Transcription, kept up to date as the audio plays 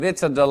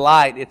It's a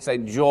delight, it's a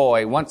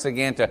joy, once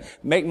again, to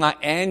make my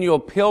annual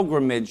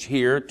pilgrimage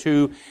here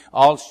to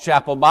All's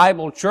Chapel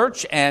Bible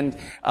Church. And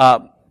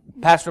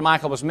Pastor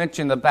Michael was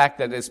mentioning the fact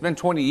that it's been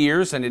 20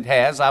 years, and it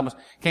has.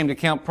 Came to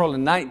Camp Pearl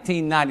in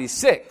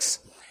 1996.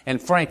 And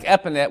Frank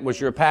Epinette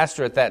was your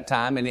pastor at that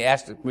time, and he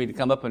asked me to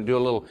come up and do a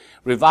little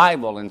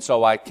revival. And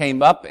so I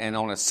came up, and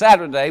on a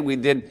Saturday, we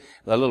did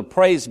a little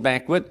praise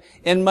banquet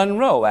in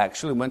Monroe,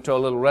 actually. Went to a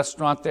little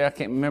restaurant there. I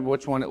can't remember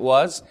which one it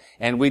was.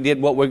 And we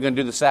did what we're going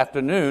to do this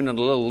afternoon, in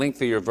a little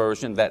lengthier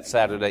version that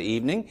Saturday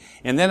evening.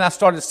 And then I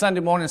started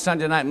Sunday morning,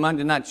 Sunday night,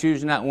 Monday night,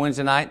 Tuesday night,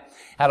 Wednesday night.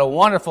 Had a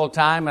wonderful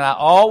time, and I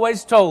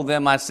always told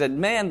them, I said,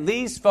 man,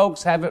 these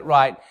folks have it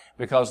right,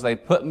 because they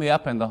put me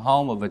up in the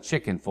home of a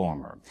chicken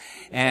farmer.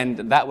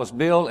 And that was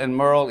Bill and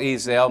Merle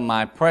Ezel,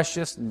 my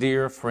precious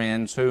dear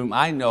friends, whom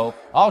I know.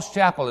 All's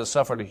Chapel has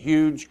suffered a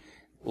huge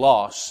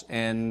loss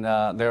in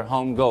their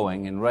home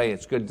going. And Ray,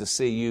 it's good to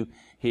see you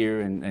here.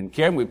 And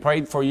Karen, we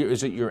prayed for you.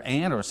 Is it your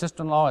aunt or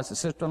sister-in-law? It's a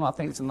sister-in-law. I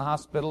think it's in the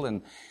hospital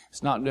and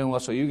it's not doing well.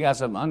 So you guys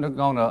have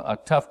undergone a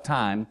tough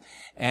time.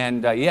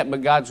 And yet,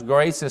 but God's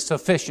grace is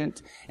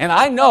sufficient. And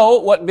I know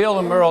what Bill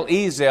and Merle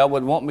Ezel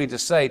would want me to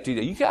say to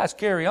you. You guys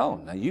carry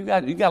on. Now, you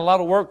got a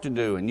lot of work to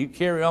do, and you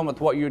carry on with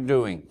what you're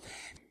doing.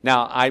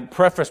 Now, I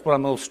prefaced my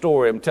little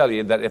story. I'm telling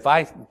you that if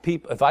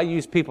I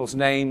use people's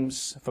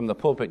names from the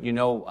pulpit, you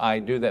know I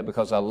do that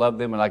because I love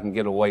them and I can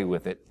get away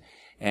with it.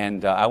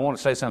 And I want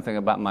to say something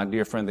about my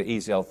dear friend, the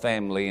Ezel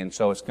family, and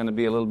so it's going to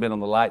be a little bit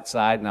on the light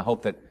side. And I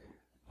hope that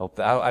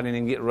I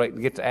didn't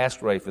even get to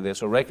ask Ray for this.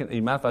 So Ray,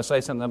 you mind if I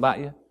say something about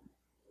you?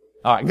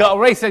 All right.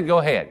 Ray said, go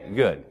ahead.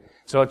 Good.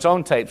 So it's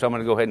on tape, so I'm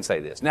going to go ahead and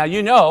say this. Now,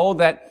 you know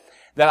that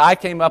I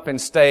came up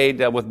and stayed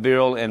with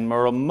Bill and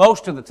Merle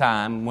most of the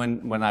time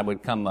when I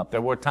would come up.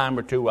 There were a time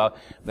or two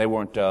they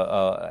weren't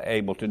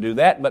able to do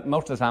that, but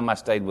most of the time I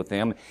stayed with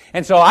them.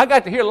 And so I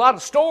got to hear a lot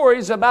of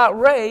stories about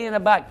Ray and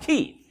about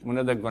Keith. When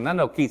they're going, I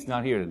know Keith's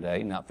not here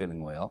today, not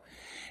feeling well.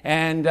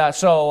 And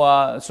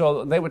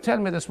so they were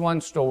telling me this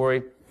one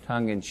story,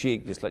 tongue in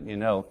cheek, just letting you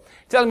know,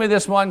 telling me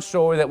this one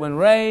story that when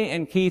Ray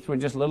and Keith were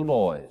just little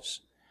boys,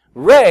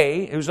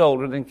 Ray, who's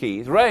older than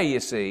Keith, Ray, you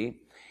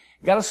see,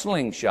 got a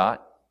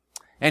slingshot.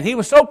 And he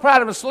was so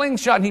proud of a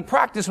slingshot, and he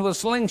practiced with a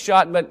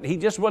slingshot, but he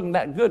just wasn't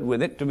that good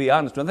with it, to be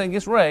honest. I think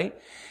it's Ray.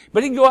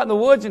 But he'd go out in the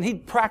woods, and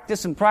he'd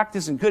practice and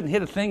couldn't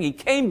hit a thing. He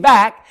came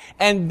back,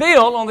 and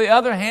Bill, on the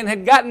other hand,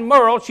 had gotten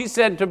Merle. She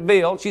said,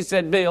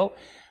 Bill,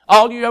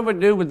 all you ever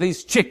do with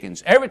these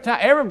chickens, every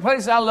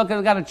place I look,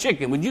 I've got a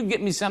chicken. Would you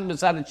get me something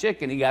beside a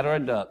chicken? He got her a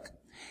duck.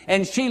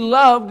 And she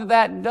loved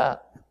that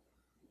duck.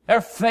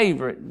 Her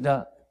favorite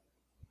duck.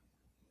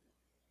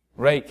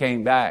 Ray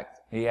came back.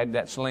 He had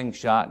that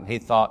slingshot, and he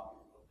thought,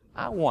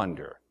 I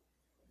wonder.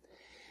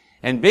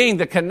 And being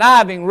the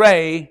conniving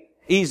Ray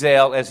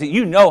Ezel,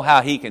 you know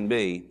how he can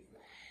be,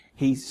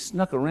 he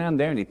snuck around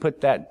there and he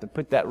put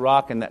that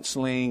rock in that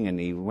sling and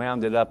he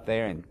wound it up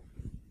there and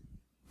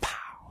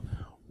pow!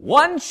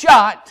 One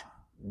shot,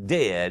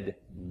 dead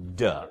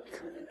duck.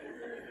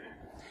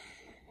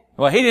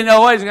 Well, he didn't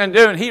know what he was going to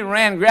do, and he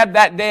ran, grabbed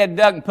that dead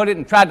duck and put it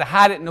and tried to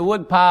hide it in the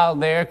wood pile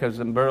there because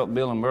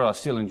Bill and Merle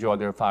still enjoyed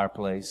their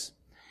fireplace.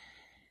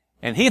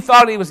 And he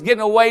thought he was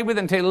getting away with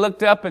it until he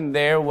looked up, and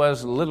there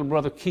was little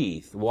brother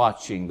Keith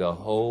watching the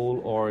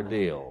whole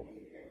ordeal.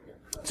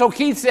 So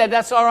Keith said,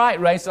 that's all right,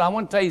 Ray. So I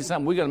want to tell you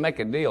something. We're going to make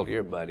a deal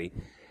here, buddy.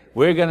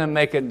 We're going to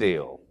make a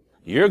deal.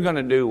 You're going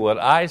to do what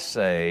I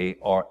say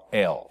or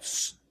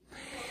else.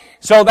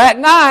 So that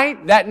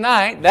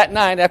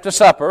night after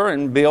supper,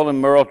 and Bill and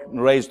Merle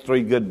raised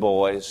three good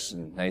boys,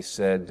 and they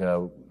said,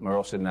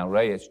 Merle said, now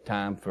Ray, she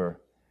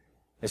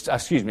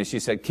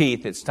said,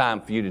 Keith, it's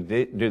time for you to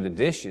do the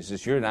dishes.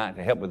 It's your night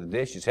to help with the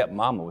dishes. Help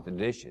Mama with the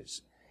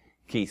dishes.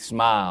 Keith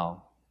smiled.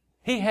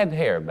 He had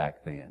hair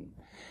back then.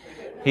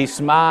 He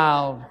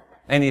smiled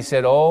and he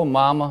said, oh,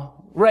 Mama,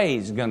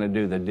 Ray's gonna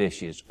do the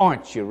dishes.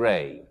 Aren't you,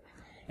 Ray?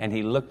 And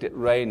he looked at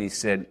Ray and he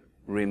said,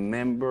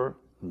 remember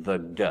the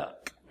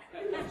duck.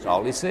 That's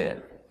all he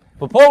said.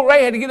 But poor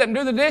Ray had to get up and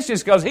do the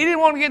dishes because he didn't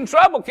want to get in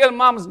trouble killing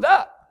Mama's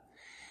duck.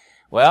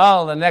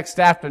 Well, the next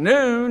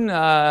afternoon,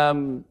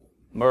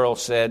 Merle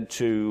said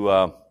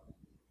to,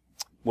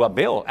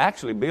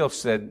 Bill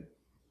said,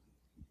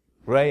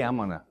 Ray, I'm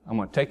gonna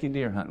take you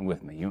deer hunting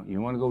with me.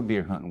 You want to go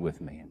deer hunting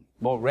with me? And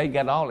boy, Ray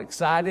got all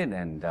excited,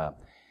 and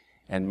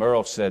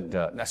Merle said,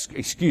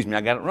 excuse me,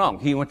 I got it wrong.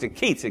 He went to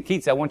Keith, said,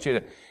 Keith, I want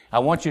you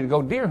to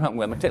go deer hunting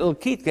with me. Take little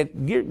Keith,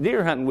 get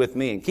deer hunting with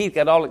me. And Keith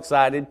got all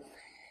excited,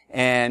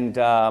 and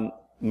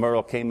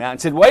Merle came out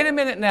and said, wait a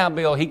minute now,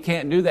 Bill, he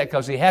can't do that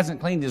because he hasn't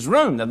cleaned his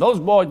room. Now,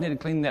 those boys need to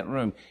clean that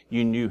room.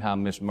 You knew how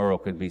Miss Merle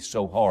could be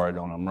so hard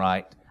on them,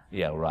 right?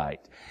 Yeah, right.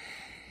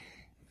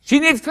 She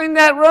needs to clean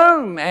that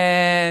room.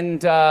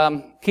 And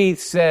Keith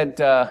said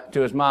to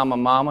his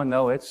Mama,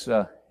 no, it's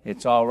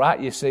all right.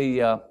 You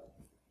see,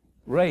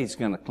 Ray's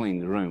going to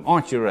clean the room.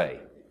 Aren't you, Ray?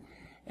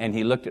 And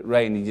he looked at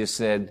Ray and he just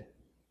said,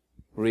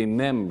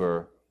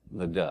 remember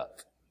the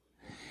duck.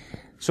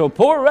 So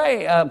poor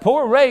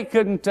Ray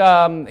couldn't,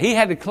 he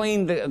had to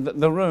clean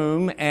the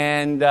room,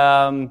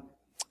 and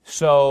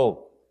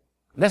so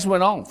This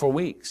went on for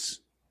weeks.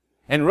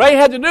 And Ray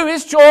had to do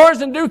his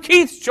chores and do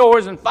Keith's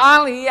chores, and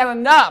finally he had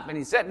enough. And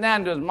he sat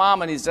down to his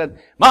mom and he said,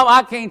 Mom,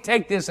 I can't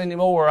take this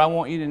anymore. I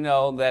want you to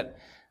know that,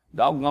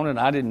 doggone it,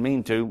 I didn't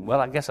mean to. Well,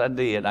 I guess I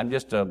did. I'm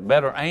just a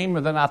better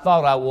aimer than I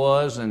thought I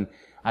was, and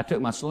I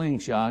took my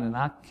slingshot and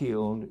I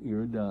killed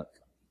your duck.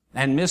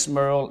 And Miss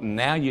Merle,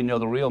 now you know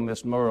the real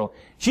Miss Merle,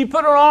 she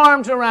put her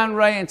arms around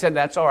Ray and said,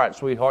 That's all right,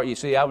 sweetheart. You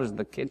see, I was in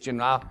the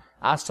kitchen.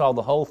 I saw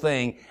the whole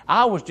thing.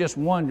 I was just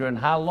wondering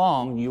how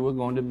long you were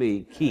going to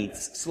be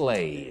Keith's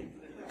slave.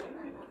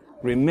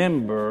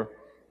 Remember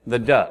the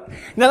duck.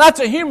 Now that's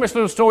a humorous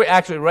little story.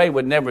 Actually, Ray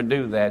would never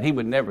do that. He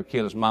would never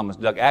kill his mama's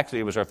duck. Actually,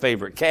 it was her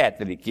favorite cat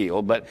that he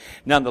killed, but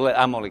nonetheless,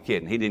 I'm only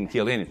kidding. He didn't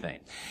kill anything.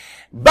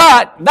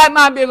 But that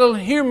might be a little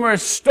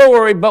humorous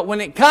story, but when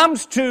it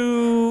comes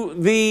to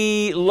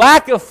the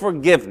lack of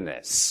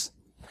forgiveness,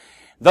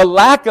 the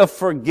lack of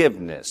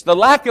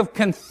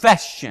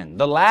confession,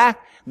 the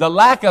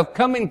lack of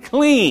coming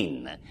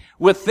clean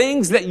with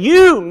things that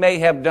you may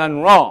have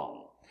done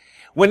wrong,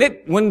 when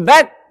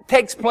that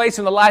takes place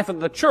in the life of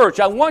the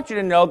church, I want you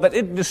to know that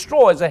it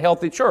destroys a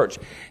healthy church.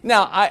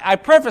 Now, I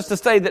preface to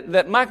say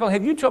that Michael,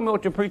 have you told me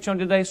what to preach on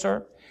today,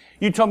 sir?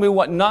 You told me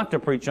what not to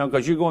preach on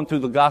because you're going through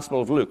the Gospel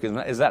of Luke.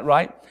 Is that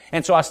right?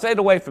 And so I stayed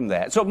away from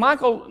that. So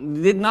Michael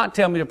did not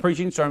tell me to preach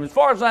any sermon. As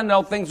far as I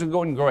know, things are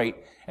going great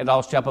at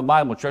All's Chapel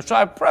Bible Church. So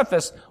I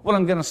preface what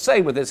I'm going to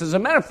say with this. As a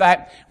matter of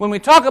fact, when we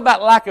talk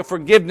about lack of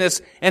forgiveness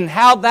and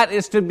how that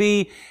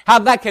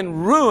can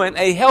ruin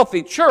a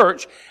healthy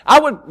church,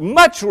 I would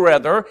much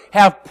rather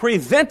have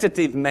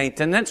preventative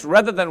maintenance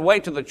rather than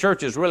wait till the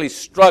church is really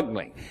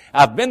struggling.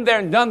 I've been there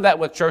and done that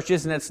with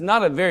churches, and it's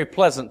not a very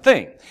pleasant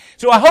thing.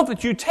 So I hope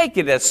that you take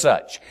it as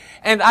such.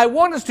 And I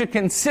want us to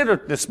consider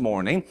this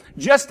morning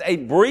just a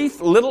brief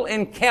little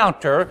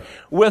encounter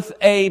with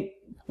a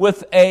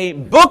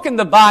book in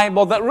the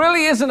Bible that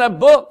really isn't a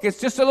book. It's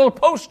just a little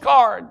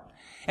postcard.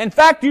 In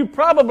fact, you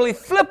probably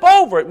flip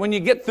over it when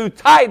you get through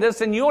Titus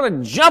and you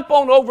want to jump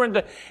on over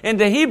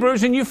into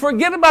Hebrews and you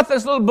forget about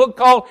this little book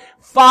called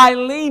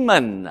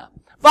Philemon.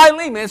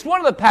 Philemon is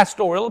one of the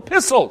pastoral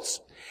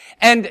epistles.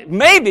 And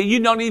maybe you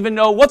don't even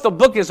know what the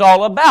book is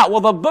all about.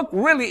 Well, the book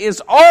really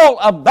is all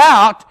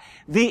about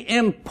the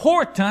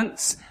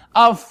importance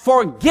of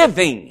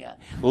forgiving,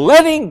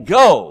 letting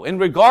go in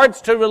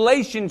regards to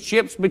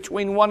relationships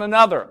between one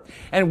another.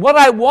 And what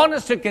I want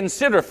us to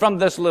consider from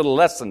this little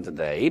lesson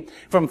today,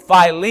 from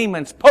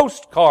Philemon's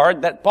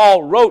postcard that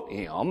Paul wrote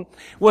him,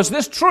 was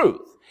this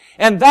truth.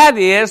 And that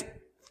is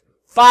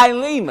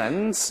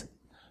Philemon's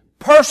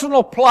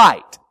personal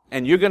plight.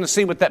 And you're going to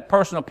see what that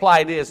personal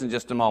plight is in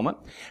just a moment.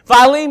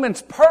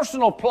 Philemon's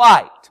personal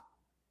plight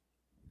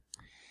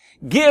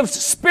gives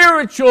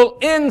spiritual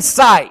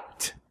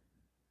insight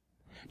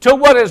to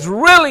what is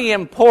really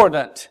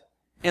important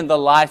in the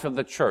life of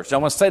the church. I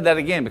want to say that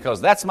again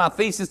because that's my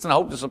thesis and I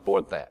hope to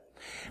support that.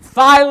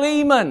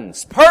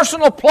 Philemon's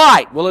personal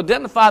plight, we'll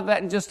identify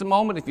that in just a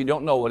moment if you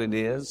don't know what it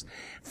is.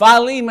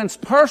 Philemon's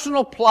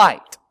personal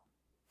plight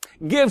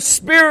gives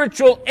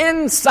spiritual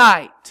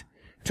insight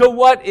to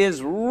what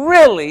is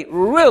really,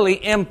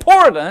 really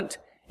important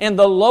in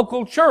the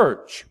local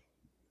church.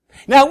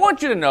 Now, I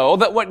want you to know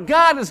that what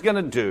God is going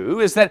to do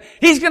is that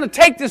He's going to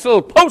take this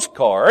little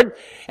postcard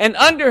and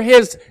under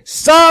His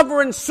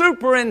sovereign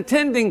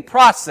superintending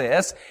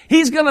process,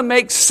 He's going to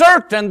make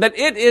certain that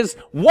it is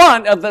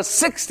one of the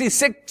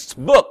 66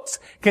 books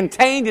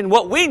contained in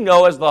what we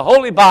know as the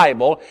Holy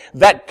Bible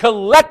that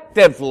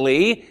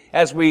collectively,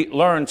 as we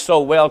learned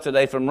so well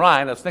today from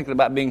Ryan, I was thinking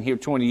about being here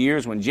 20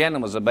 years when Jenna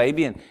was a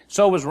baby, and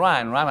so was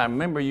Ryan. Ryan, I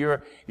remember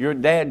your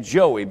dad,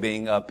 Joey,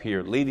 being up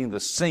here leading the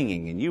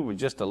singing, and you were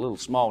just a little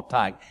small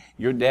tyke.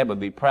 Your dad would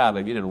be proud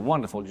of you. You did a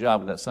wonderful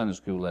job with that Sunday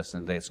school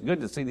lesson today. It's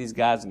good to see these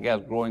guys and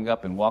gals growing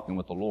up and walking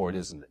with the Lord,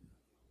 isn't it?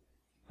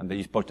 And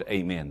you're supposed to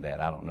amen that.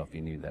 I don't know if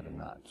you knew that or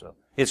not. So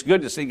it's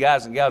good to see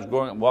guys and gals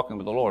growing up and walking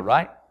with the Lord,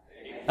 right?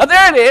 Oh,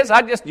 there it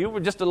is. You were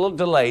just a little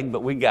delayed,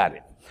 but we got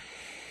it.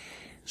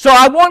 So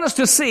I want us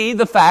to see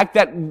the fact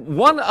that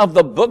one of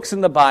the books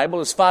in the Bible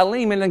is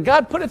Philemon, and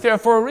God put it there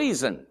for a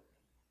reason.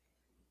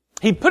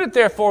 He put it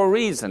there for a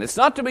reason. It's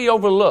not to be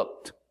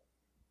overlooked.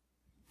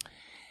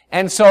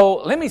 And so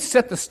let me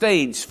set the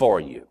stage for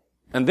you,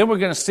 and then we're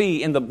going to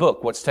see in the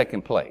book what's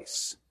taking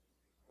place.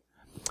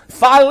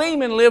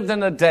 Philemon lived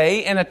in a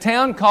day in a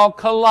town called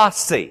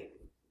Colossae.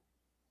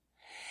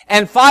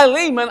 And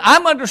Philemon,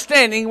 I'm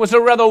understanding, was a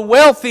rather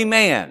wealthy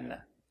man.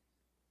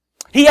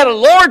 He had a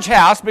large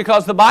house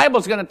because the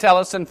Bible's going to tell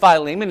us in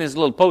Philemon, his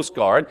little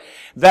postcard,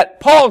 that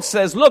Paul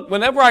says, look,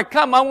 whenever I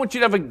come, I want you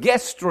to have a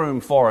guest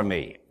room for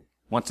me.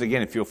 Once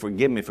again, if you'll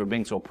forgive me for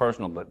being so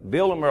personal, but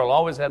Bill and Merle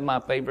always had my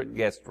favorite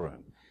guest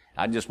room.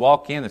 I'd just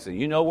walk in and say,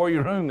 you know where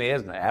your room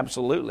is? And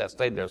absolutely, I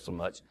stayed there so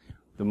much.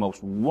 The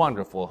most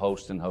wonderful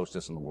host and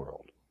hostess in the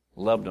world.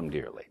 Loved them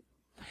dearly.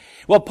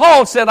 Well,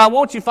 Paul said, I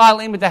want you,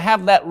 Philemon, to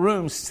have that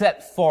room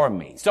set for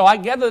me. So I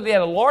gathered they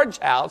had a large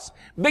house,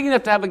 big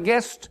enough to have a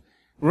guest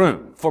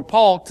room for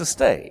Paul to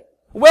stay.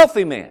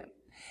 Wealthy man.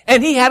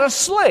 And he had a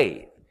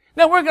slave.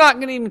 Now, we're not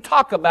going to even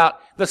talk about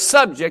the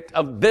subject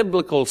of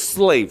biblical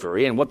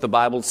slavery and what the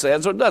Bible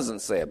says or doesn't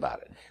say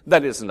about it.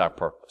 That isn't our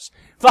purpose.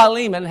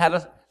 Philemon had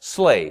a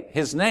slave.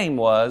 His name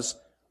was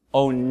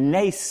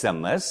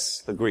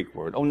Onesimus, the Greek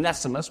word.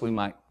 Onesimus, we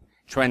might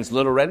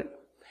transliterate it.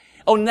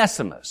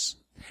 Onesimus.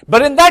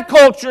 But in that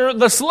culture,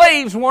 the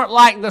slaves weren't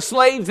like the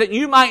slaves that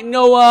you might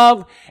know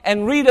of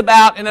and read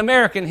about in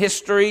American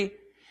history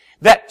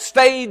that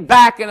stayed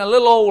back in a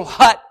little old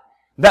hut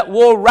that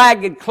wore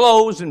ragged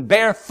clothes and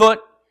barefoot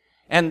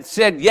and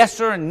said yes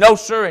sir and no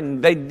sir,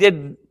 and they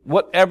did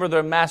whatever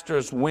their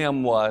master's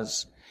whim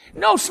was.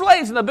 No,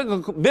 slaves in the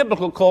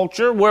biblical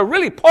culture were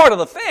really part of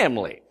the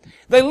family.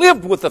 They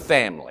lived with the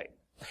family.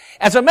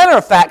 As a matter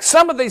of fact,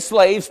 some of these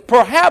slaves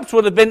perhaps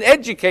would have been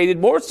educated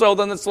more so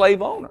than the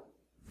slave owner.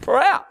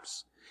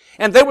 Perhaps.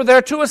 And they were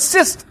there to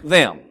assist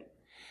them.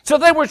 So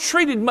they were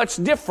treated much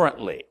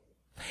differently.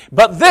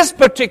 But this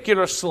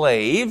particular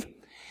slave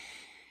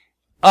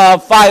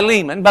of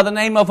Philemon, by the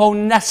name of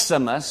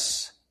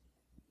Onesimus,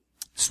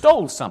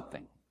 stole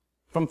something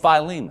from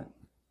Philemon.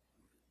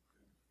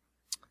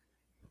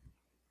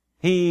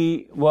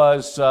 He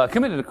was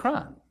committed a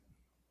crime.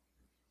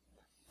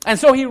 And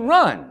so he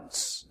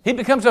runs. He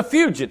becomes a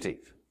fugitive.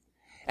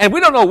 And we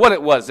don't know what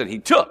it was that he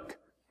took.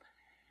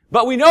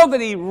 But we know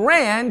that he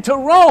ran to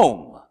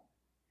Rome.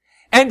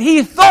 And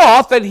he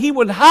thought that he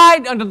would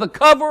hide under the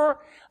cover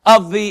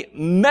of the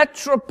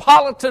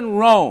metropolitan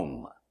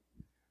Rome,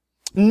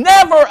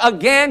 never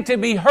again to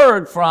be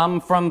heard from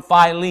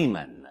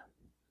Philemon.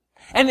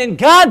 And in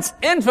God's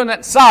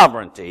infinite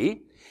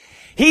sovereignty,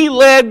 he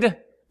led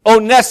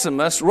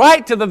Onesimus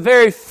right to the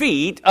very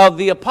feet of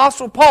the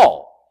Apostle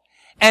Paul.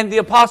 And the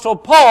Apostle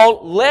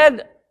Paul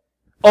led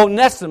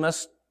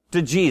Onesimus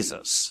to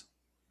Jesus.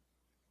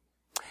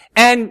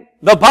 And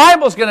the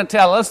Bible's going to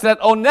tell us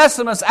that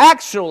Onesimus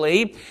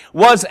actually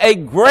was a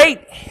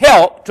great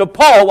help to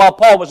Paul while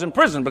Paul was in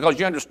prison, because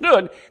you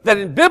understood that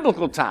in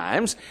biblical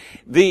times,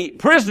 the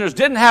prisoners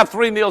didn't have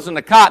 3 meals in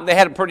the cot, and they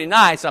had it pretty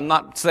nice. I'm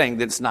not saying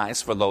that it's nice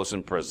for those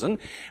in prison,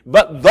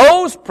 but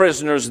those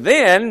prisoners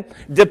then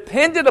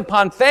depended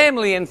upon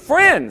family and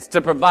friends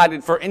to provide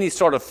it for any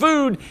sort of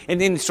food and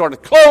any sort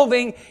of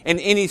clothing and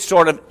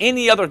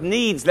any other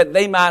needs that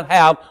they might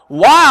have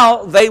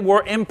while they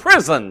were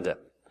imprisoned.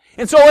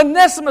 And so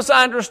Onesimus,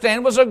 I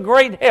understand, was a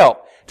great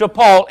help to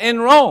Paul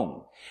in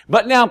Rome.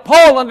 But now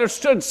Paul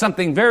understood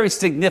something very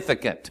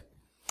significant.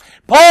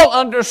 Paul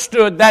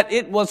understood that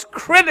it was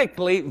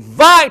critically,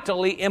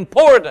 vitally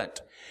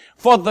important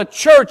for the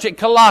church at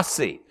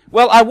Colossae.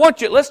 Well,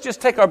 let's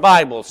just take our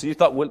Bibles. You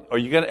thought, are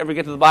you going to ever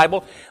get to the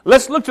Bible?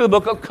 Let's look to the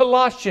book of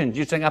Colossians.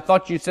 You're saying, I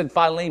thought you said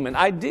Philemon.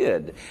 I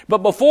did. But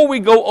before we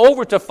go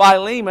over to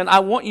Philemon, I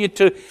want you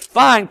to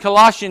find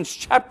Colossians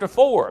chapter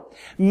 4.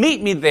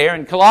 Meet me there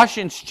in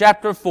Colossians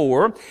chapter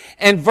 4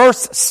 and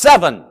verse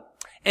 7.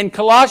 In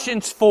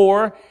Colossians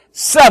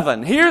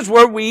 4:7. Here's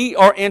where we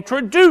are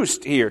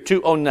introduced here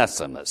to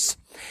Onesimus.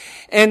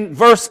 In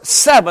verse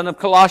 7 of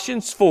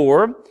Colossians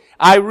 4,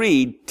 I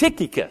read,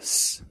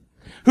 Tychicus,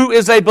 who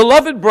is a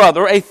beloved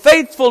brother, a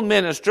faithful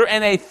minister,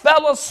 and a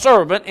fellow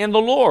servant in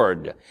the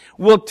Lord,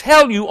 will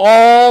tell you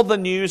all the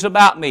news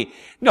about me.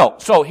 No,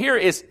 so here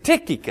is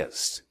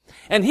Tychicus.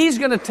 And he's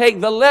going to take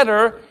the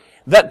letter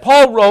that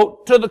Paul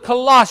wrote to the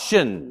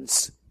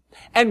Colossians.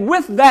 And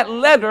with that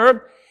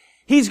letter,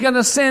 he's going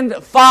to send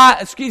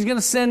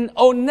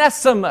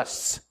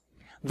Onesimus,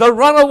 the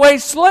runaway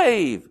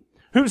slave,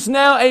 who's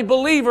now a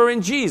believer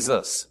in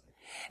Jesus.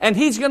 And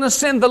he's going to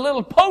send the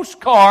little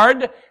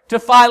postcard to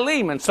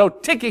Philemon. So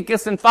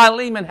Tychicus and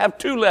Philemon have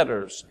 2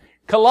 letters,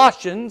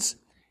 Colossians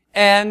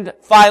and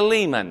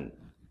Philemon.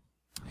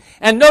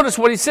 And notice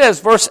what he says,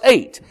 verse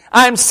 8.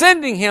 I am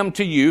sending him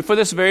to you for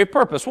this very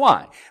purpose.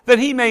 Why? That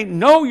he may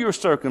know your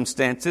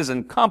circumstances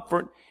and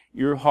comfort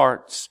your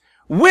hearts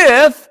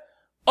with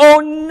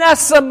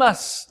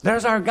Onesimus.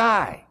 There's our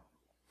guy.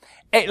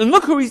 And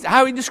look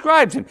how he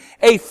describes him.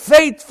 A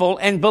faithful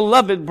and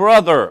beloved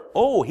brother.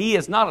 Oh, he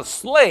is not a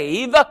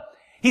slave.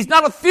 He's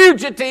not a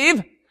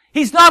fugitive.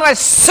 He's not a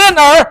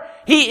sinner.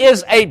 He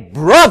is a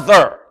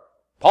brother.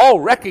 Paul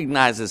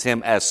recognizes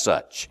him as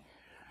such.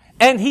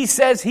 And he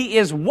says he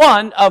is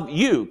one of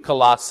you,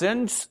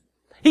 Colossians.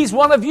 He's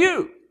one of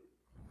you.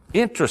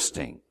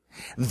 Interesting.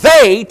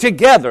 They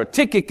together,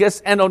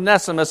 Tychicus and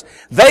Onesimus,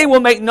 they will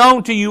make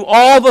known to you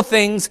all the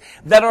things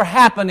that are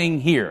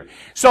happening here.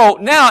 So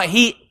now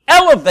he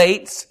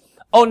elevates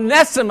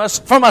Onesimus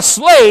from a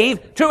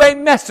slave to a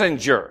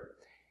messenger.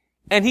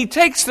 And he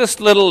takes this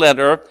little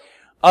letter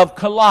of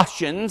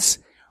Colossians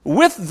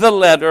with the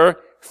letter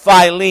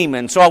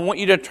Philemon. So I want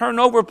you to turn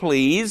over,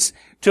 please,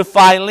 to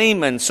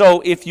Philemon.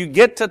 So if you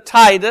get to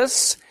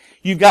Titus,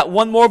 you've got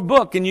one more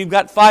book and you've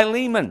got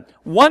Philemon.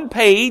 One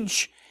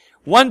page,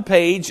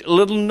 a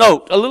little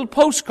note, a little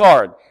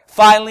postcard,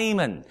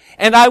 Philemon.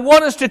 And I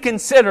want us to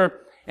consider,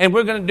 and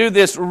we're going to do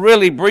this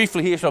really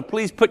briefly here, so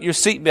please put your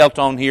seatbelt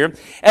on here.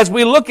 As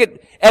we look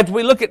at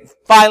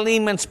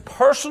Philemon's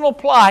personal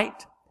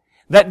plight,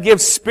 that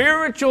gives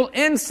spiritual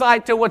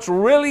insight to what's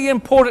really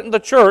important in the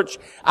church,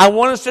 I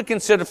want us to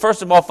consider,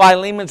 first of all,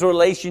 Philemon's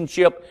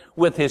relationship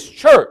with his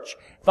church.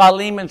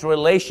 Philemon's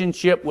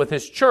relationship with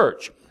his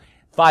church.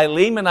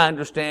 Philemon, I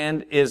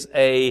understand, is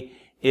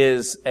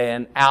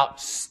an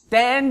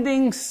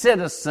outstanding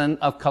citizen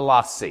of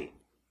Colossae.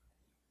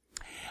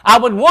 I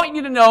would want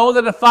you to know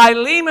that if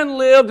Philemon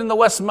lived in the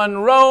West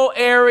Monroe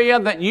area,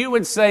 that you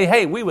would say,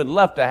 hey, we would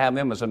love to have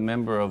him as a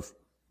member of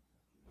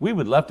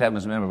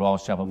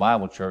All's Chapel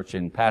Bible Church,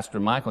 and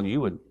Pastor Michael,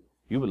 you would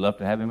love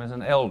to have him as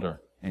an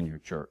elder in your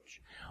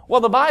church.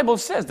 Well, the Bible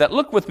says that.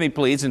 Look with me,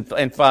 please, in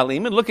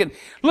Philemon. Look at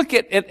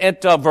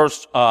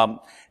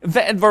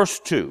verse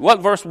 2.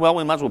 What verse? Well,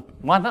 we might as well,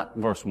 why not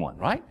verse 1,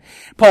 right?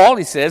 Paul,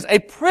 he says, a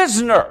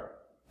prisoner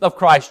of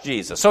Christ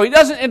Jesus. So he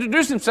doesn't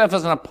introduce himself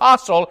as an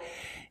apostle,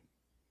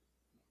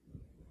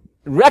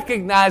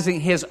 recognizing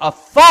his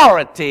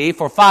authority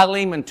for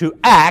Philemon to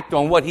act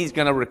on what he's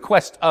going to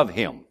request of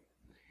him.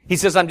 He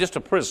says, I'm just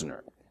a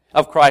prisoner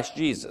of Christ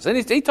Jesus. And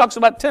he talks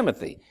about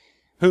Timothy,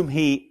 whom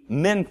he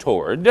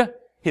mentored,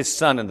 his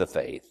son in the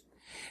faith.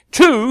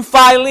 To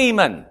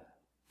Philemon,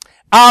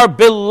 our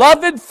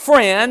beloved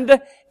friend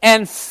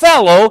and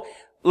fellow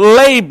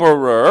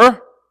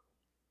laborer,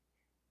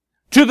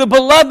 to the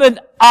beloved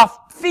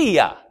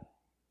Apphia.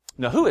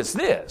 Now, who is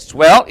this?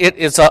 Well, it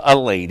is a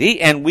lady,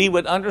 and we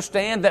would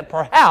understand that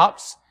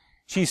perhaps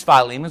she's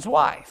Philemon's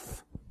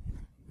wife.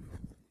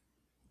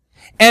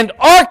 And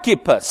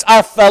Archippus,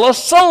 our fellow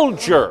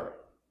soldier.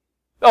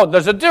 Oh,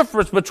 there's a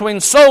difference between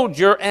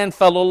soldier and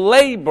fellow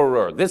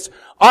laborer. This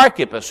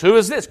Archippus, who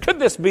is this? Could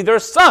this be their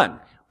son?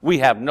 We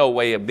have no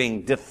way of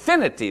being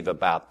definitive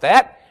about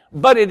that,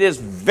 but it is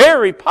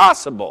very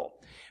possible.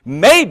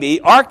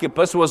 Maybe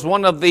Archippus was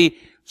one of the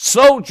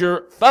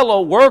soldier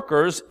fellow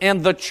workers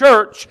in the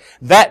church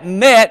that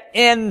met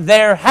in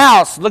their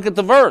house. Look at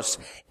the verse.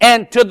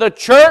 And to the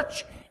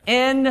church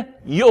in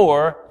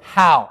your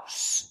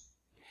house.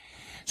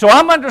 So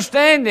I'm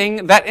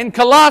understanding that in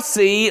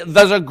Colossae,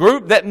 there's a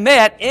group that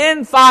met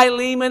in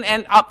Philemon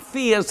and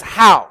Apphia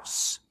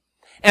house.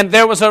 And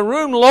there was a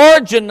room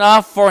large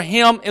enough for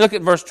him. Look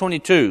at verse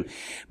 22.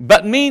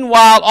 But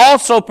meanwhile,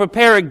 also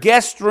prepare a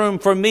guest room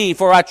for me,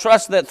 for I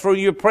trust that through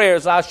your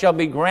prayers I shall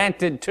be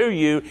granted to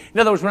you. In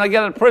other words, when I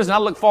get out of prison, I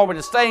look forward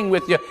to staying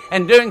with you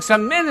and doing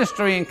some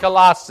ministry in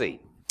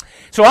Colossae.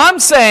 So I'm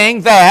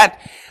saying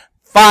that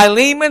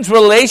Philemon's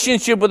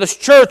relationship with his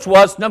church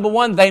was, number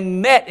one, they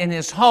met in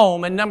his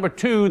home, and number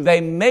two, they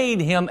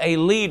made him a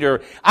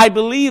leader. I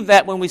believe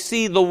that when we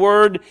see the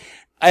word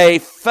a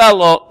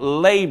fellow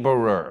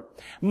laborer.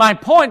 My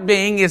point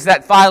being is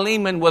that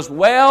Philemon was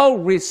well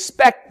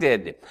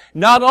respected,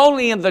 not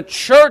only in the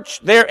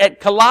church there at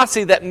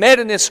Colossae that met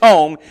in his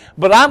home,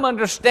 but I'm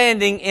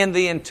understanding in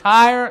the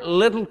entire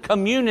little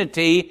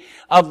community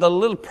of the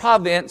little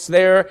province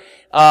there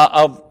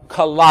of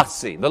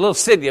Colossae, the little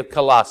city of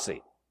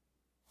Colossae.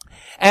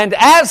 And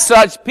as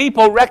such,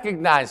 people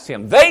recognized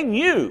him. They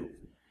knew.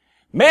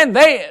 Man,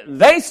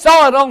 they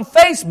saw it on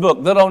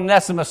Facebook that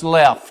Onesimus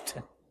left.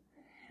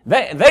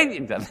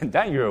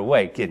 Now you're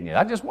awake, kidding you?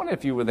 I just wonder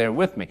if you were there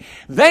with me.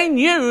 They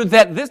knew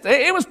that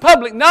it was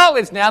public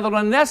knowledge now that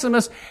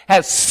Onesimus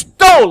has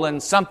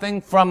stolen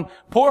something from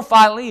poor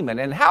Philemon.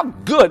 And how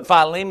good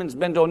Philemon's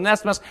been to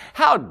Onesimus.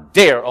 How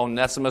dare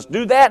Onesimus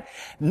do that?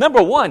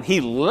 Number one, he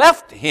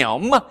left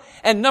him.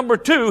 And number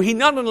two, he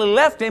not only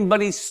left him, but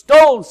he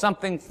stole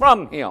something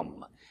from him.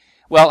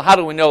 Well, how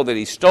do we know that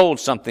he stole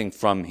something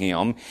from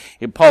him?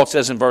 Paul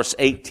says in verse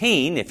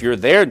 18, if you're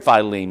there in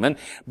Philemon,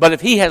 but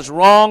if he has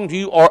wronged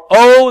you or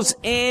owes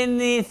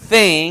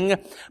anything,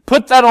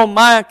 put that on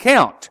my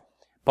account.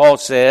 Paul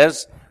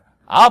says,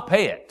 I'll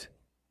pay it.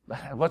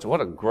 What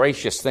a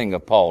gracious thing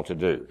of Paul to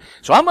do.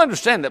 So I'm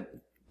understanding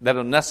that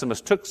Onesimus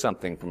took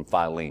something from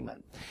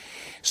Philemon.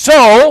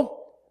 So,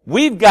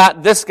 we've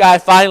got this guy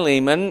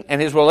Philemon and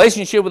his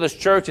relationship with his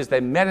church as they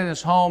met in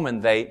his home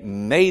and they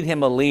made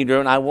him a leader.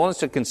 And I want us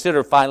to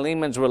consider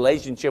Philemon's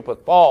relationship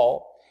with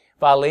Paul.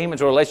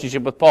 Philemon's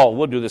relationship with Paul.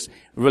 We'll do this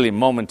really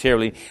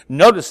momentarily.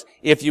 Notice,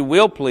 if you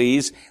will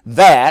please,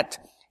 that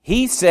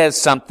he says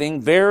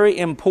something very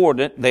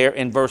important there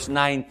in verse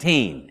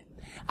 19.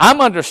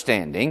 I'm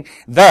understanding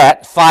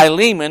that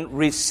Philemon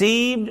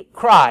received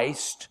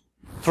Christ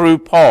through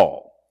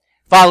Paul.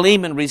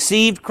 Philemon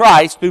received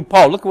Christ through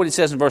Paul. Look at what he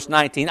says in verse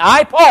 19.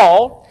 I,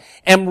 Paul,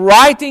 am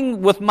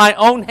writing with my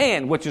own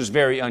hand, which is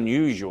very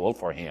unusual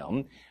for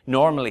him.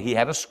 Normally he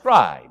had a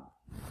scribe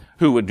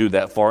who would do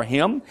that for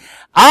him.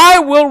 I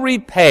will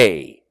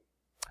repay,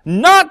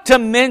 not to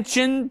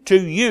mention to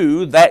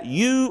you that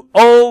you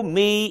owe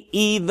me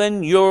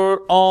even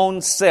your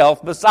own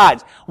self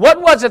besides.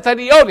 What was it that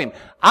he owed him?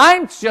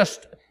 I'm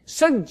just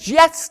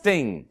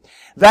suggesting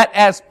that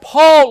as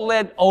Paul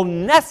led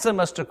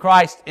Onesimus to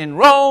Christ in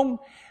Rome,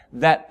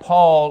 that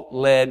Paul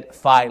led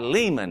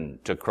Philemon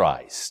to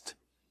Christ.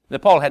 Now,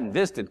 Paul hadn't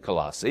visited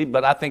Colossae,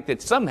 but I think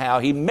that somehow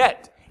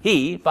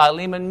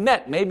Philemon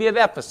met, maybe at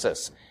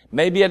Ephesus,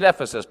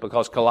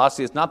 because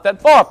Colossae is not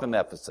that far from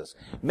Ephesus.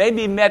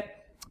 Maybe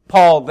met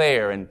Paul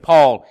there, and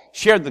Paul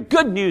shared the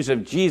good news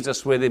of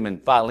Jesus with him,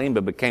 and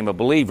Philemon became a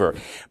believer.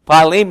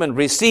 Philemon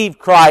received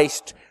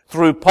Christ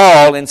through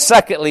Paul, and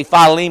secondly,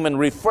 Philemon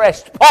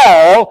refreshed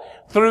Paul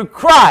through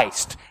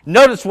Christ.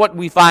 Notice what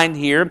we find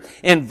here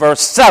in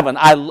verse 7.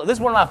 This is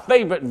one of my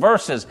favorite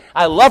verses.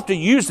 I love to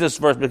use this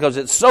verse because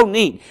it's so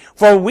neat.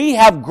 For we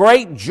have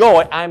great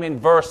joy. I'm in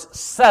verse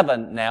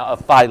 7 now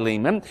of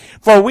Philemon.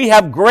 For we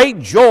have great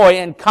joy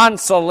and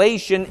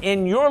consolation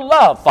in your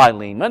love,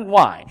 Philemon.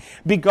 Why?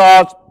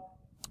 Because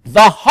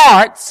the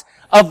hearts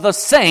of the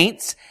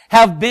saints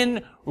have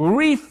been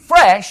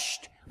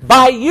refreshed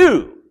by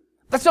you.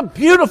 That's a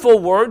beautiful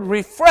word,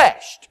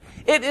 refreshed.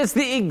 It is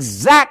the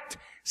exact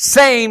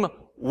same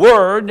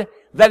word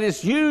that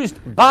is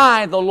used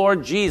by the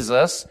Lord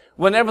Jesus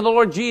whenever the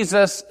Lord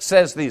Jesus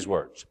says these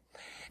words.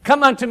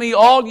 Come unto me,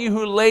 all you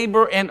who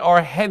labor and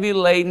are heavy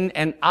laden,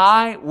 and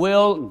I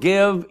will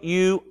give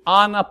you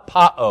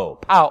anapao.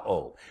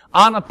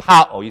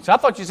 Anapao. I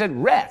thought you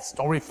said rest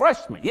or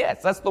refreshment.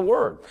 Yes, that's the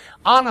word.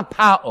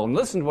 Anapao. And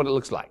listen to what it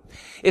looks like.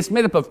 It's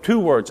made up of two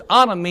words.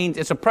 Ana means,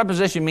 it's a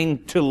preposition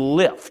meaning to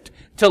lift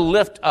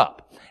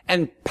up.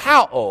 And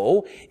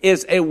pao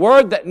is a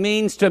word that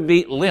means to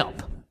be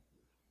limp.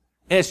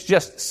 It's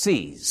just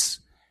seize.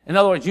 In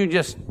other words, you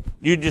just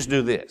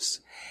do this.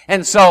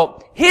 And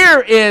so here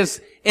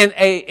is, in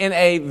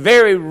a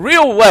very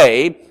real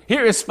way,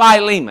 here is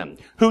Philemon,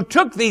 who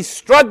took these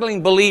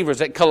struggling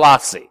believers at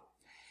Colossae,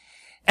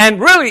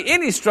 and really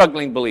any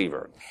struggling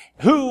believer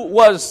who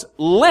was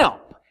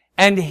limp,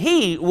 and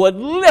he would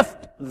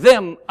lift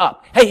them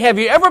up. Hey, have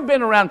you ever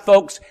been around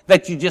folks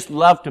that you just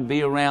love to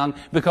be around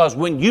because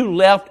when you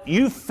left,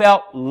 you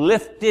felt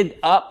lifted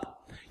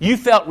up, you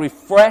felt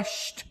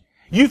refreshed,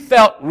 you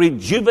felt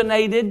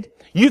rejuvenated,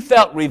 you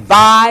felt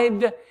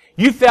revived,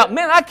 you felt,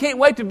 man, I can't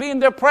wait to be in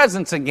their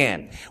presence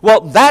again.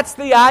 Well, that's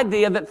the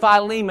idea that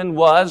Philemon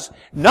was,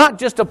 not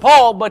just to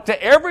Paul, but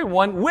to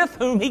everyone with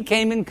whom he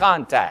came in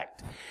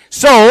contact.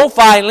 So,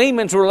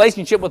 Philemon's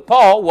relationship with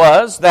Paul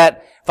was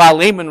that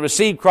Philemon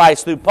received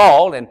Christ through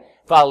Paul, and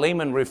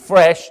Philemon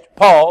refreshed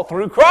Paul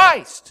through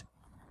Christ.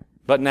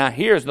 But now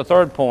here's the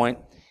third point,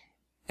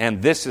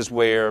 and this is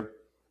where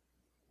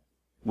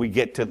we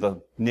get to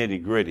the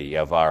nitty-gritty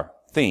of our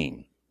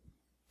theme.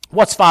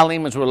 What's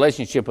Philemon's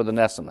relationship with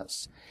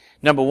Onesimus?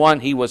 Number one,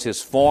 he was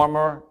his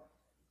former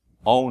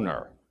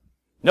owner.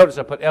 Notice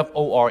I put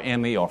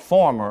F-O-R-M-E, or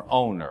former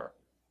owner.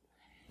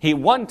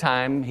 One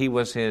time he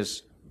was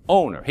his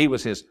owner. He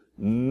was his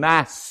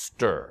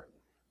master.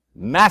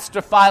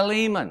 Master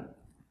Philemon.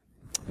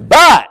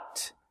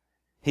 But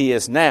he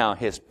is now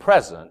his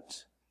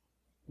present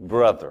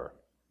brother.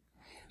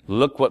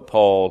 Look what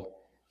Paul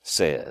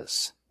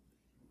says.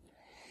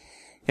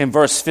 In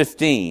verse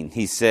 15,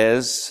 he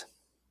says,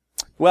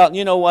 well,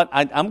 you know what?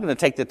 I'm going to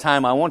take the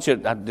time. I want you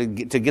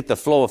to get the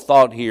flow of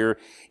thought here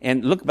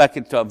and look back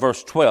at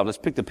verse 12. Let's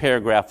pick the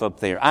paragraph up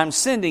there. I'm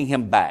sending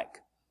him back.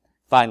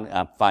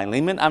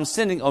 Philemon, I'm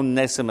sending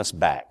Onesimus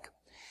back.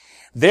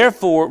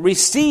 Therefore,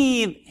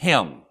 receive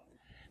him.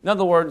 In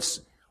other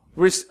words,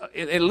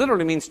 it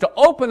literally means to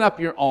open up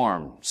your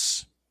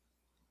arms.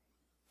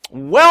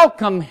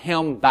 Welcome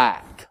him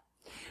back.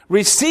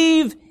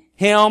 Receive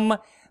him,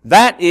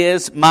 that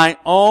is my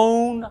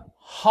own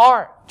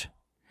heart,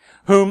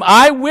 whom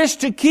I wish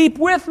to keep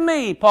with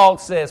me, Paul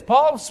says.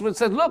 Paul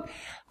said, look,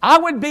 I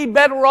would be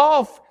better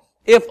off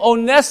if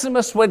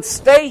Onesimus would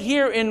stay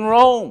here in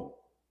Rome.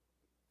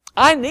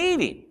 I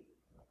need him,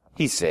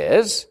 he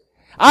says.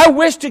 I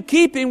wish to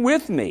keep him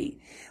with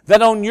me,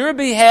 that on your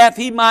behalf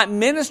he might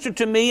minister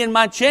to me in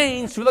my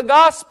chains for the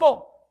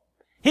gospel.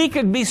 He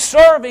could be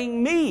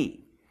serving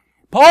me.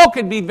 Paul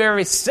could be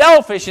very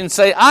selfish and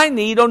say, I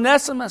need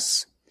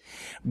Onesimus.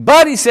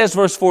 But he says,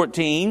 verse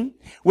 14,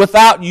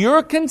 without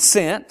your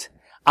consent,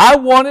 I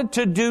wanted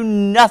to do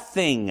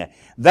nothing,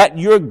 that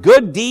your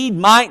good deed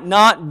might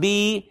not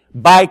be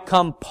by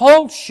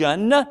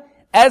compulsion,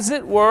 as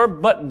it were,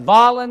 but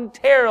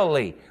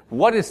voluntarily.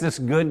 What is this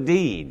good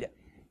deed?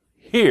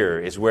 Here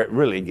is where it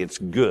really gets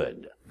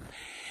good.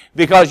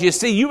 Because you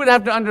see, you would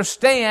have to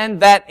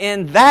understand that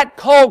in that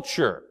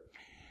culture,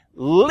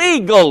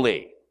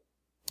 legally,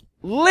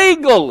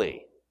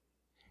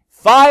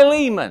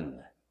 Philemon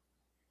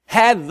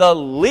had the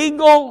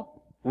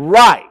legal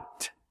right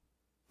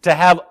to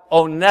have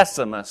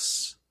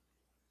Onesimus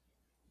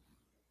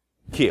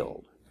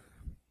killed.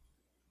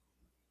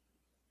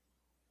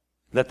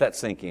 Let that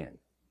sink in.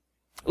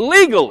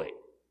 Legally.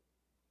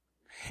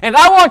 And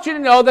I want you to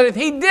know that if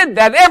he did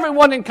that,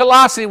 everyone in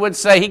Colossae would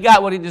say he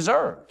got what he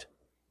deserved.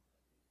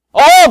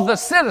 All the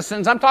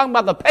citizens, I'm talking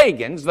about the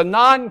pagans, the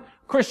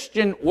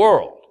non-Christian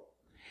world,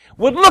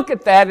 would look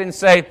at that and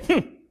say,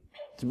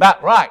 it's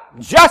about right.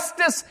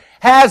 Justice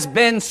has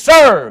been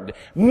served.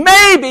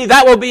 Maybe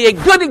that will be a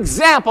good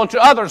example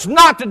to others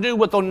not to do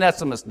what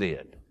Onesimus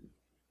did.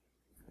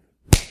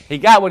 He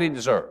got what he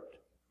deserved.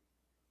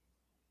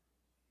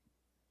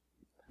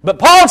 But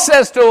Paul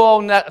says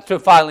to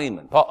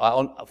Philemon,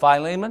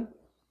 Philemon,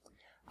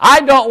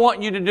 I don't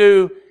want you to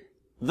do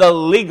the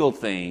legal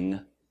thing.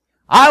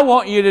 I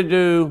want you to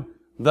do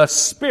the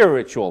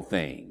spiritual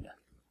thing.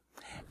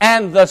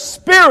 And the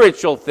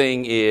spiritual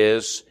thing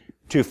is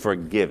to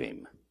forgive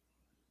him.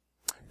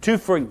 To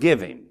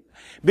forgive him.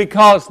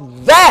 Because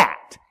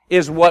that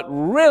is what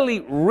really,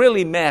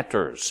 really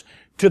matters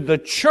to the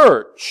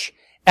church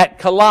at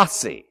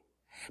Colossae.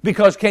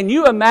 Because can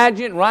you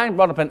imagine, Ryan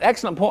brought up an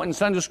excellent point in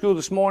Sunday school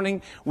this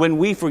morning, when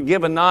we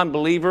forgive a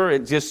non-believer,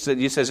 it says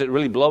it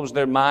really blows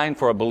their mind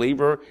for a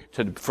believer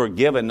to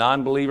forgive a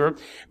non-believer.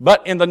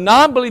 But in the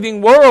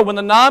non-believing world, when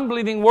the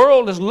non-believing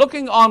world is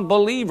looking on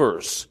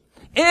believers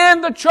in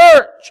the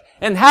church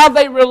and how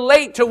they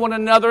relate to one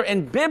another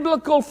in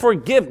biblical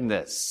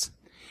forgiveness,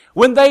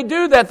 when they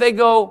do that, they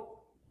go,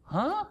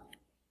 huh?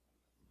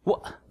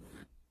 What?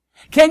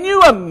 Can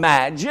you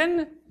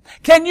imagine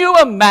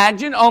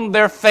on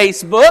their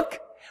Facebook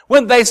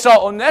when they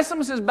saw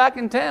Onesimus is back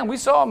in town? We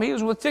saw him. He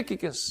was with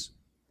Tychicus.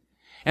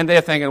 And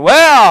they're thinking,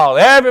 well,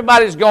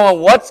 everybody's going,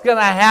 what's going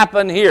to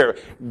happen here?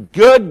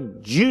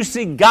 Good,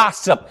 juicy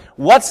gossip.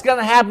 What's going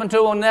to happen to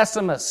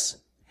Onesimus?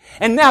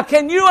 And now,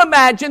 can you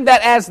imagine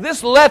that as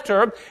this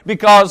letter,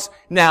 because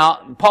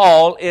now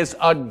Paul is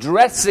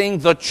addressing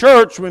the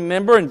church,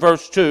 remember in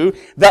verse 2,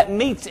 that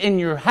meets in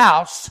your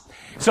house.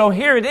 So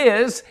here it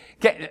is.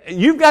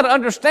 You've got to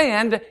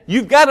understand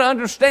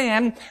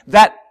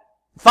that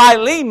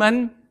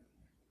Philemon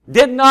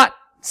did not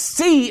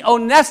see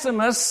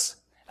Onesimus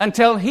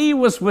until he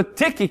was with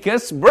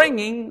Tychicus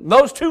bringing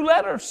those two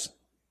letters.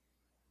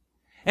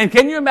 And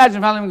can you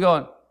imagine Philemon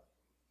going,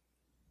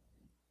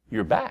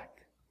 you're back?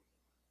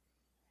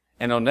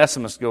 And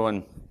Onesimus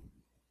going,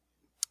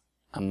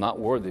 I'm not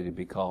worthy to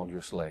be called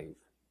your slave.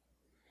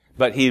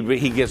 But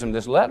he gives him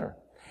this letter.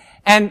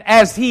 And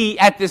as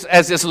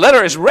this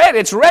letter is read,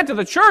 it's read to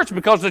the church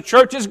because the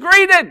church is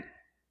greeted.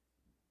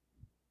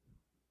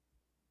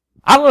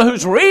 I don't know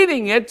who's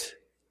reading it.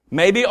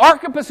 Maybe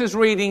Archippus is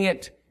reading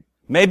it.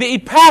 Maybe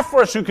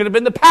Epaphras, who could have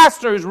been the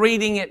pastor, is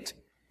reading it.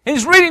 And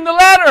he's reading the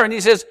letter, and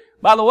he says,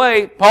 by the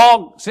way,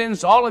 Paul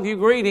sends all of you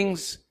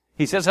greetings.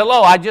 He says,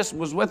 hello, I just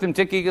was with him.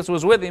 Tychicus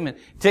was with him, and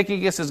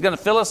Tychicus is going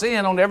to fill us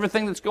in on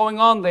everything that's going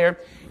on there.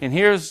 And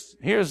here's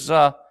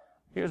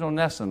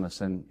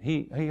Onesimus, and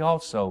he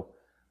also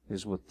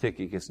is with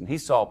Tychicus, and he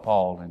saw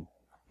Paul, and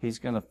he's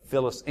going to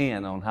fill us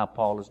in on how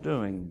Paul is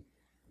doing.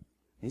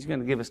 He's going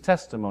to give his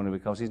testimony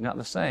because he's not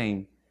the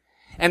same.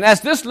 And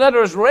as this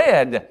letter is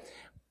read,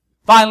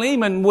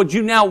 Philemon, would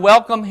you now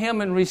welcome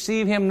him and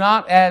receive him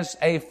not as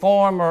a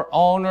former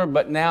owner,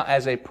 but now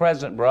as a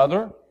present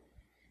brother?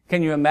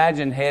 Can you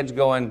imagine heads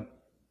going,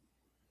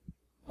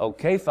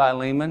 okay,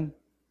 Philemon,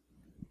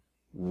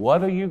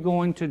 what are you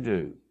going to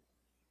do?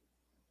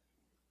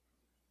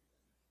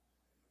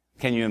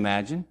 Can you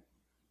imagine?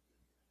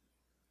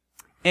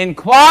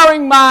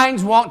 Inquiring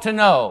minds want to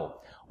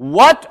know,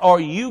 what are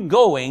you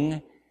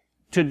going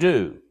to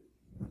do?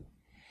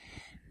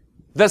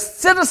 The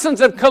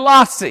citizens of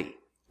Colossae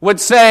would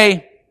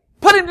say,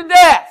 put him to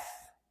death.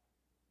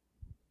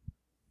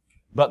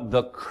 But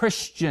the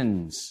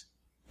Christians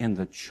in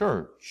the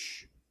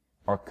church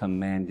are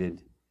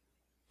commanded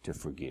to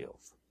forgive.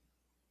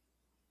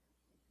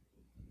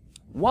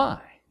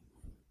 Why?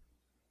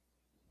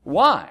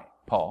 Why,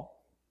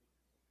 Paul?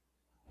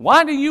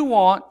 Why do you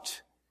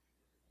want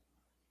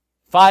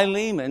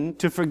Philemon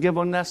to forgive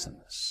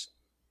Onesimus?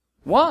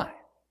 Why?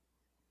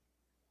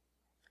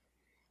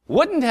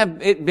 Wouldn't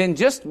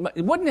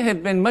it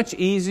have been much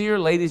easier,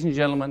 ladies and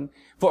gentlemen,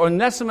 for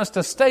Onesimus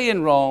to stay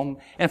in Rome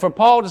and for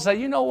Paul to say,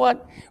 you know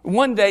what?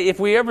 One day, if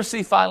we ever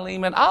see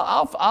Philemon,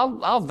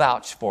 I'll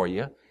vouch for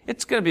you.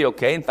 It's going to be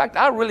okay. In fact,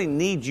 I really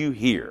need you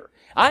here.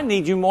 I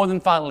need you more than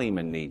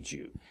Philemon needs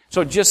you.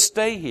 So just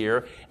stay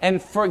here and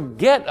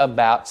forget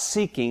about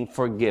seeking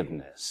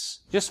forgiveness.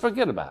 Just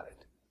forget about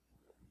it.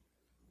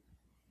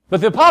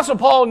 But the Apostle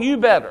Paul knew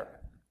better.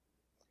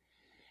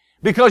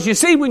 Because you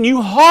see, when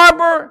you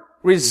harbor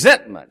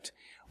resentment,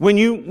 when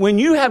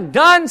you have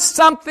done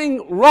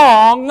something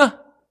wrong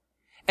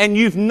and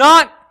you've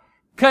not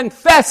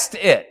confessed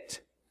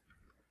it,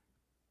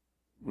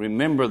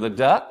 remember the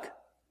duck?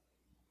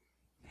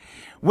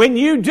 When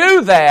you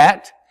do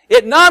that,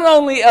 it not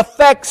only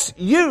affects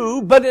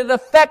you, but it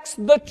affects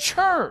the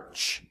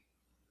church.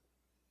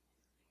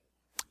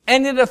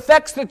 And it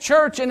affects the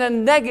church in a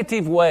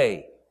negative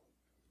way,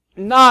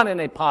 not in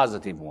a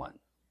positive one.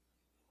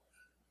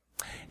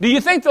 Do you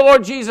think the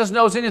Lord Jesus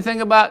knows anything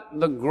about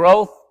the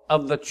growth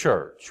of the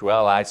church?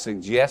 Well, I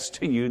suggest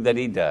to you that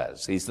He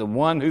does. He's the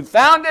one who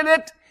founded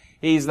it.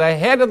 He's the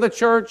head of the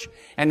church.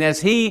 And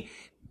as He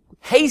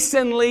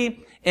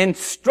hastenly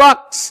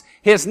instructs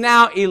His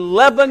now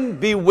 11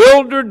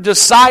 bewildered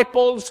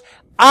disciples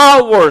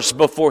hours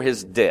before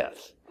His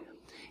death,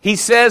 He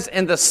says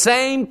in the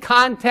same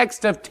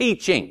context of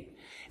teaching,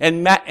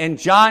 in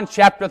John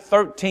chapter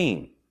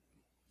 13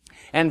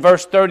 and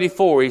verse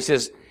 34, He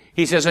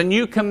says, a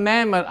new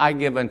commandment I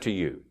give unto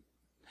you.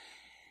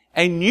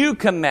 A new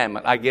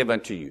commandment I give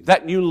unto you,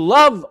 that you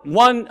love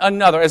one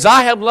another as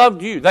I have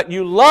loved you, that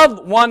you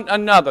love one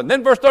another.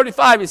 Then verse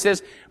 35, He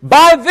says,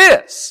 by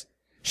this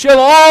shall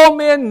all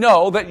men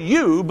know that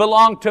you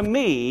belong to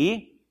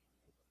me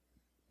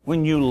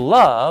when you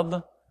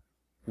love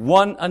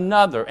one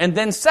another. And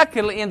then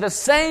secondly, in the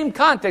same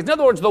context, in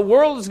other words, the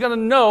world is going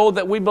to know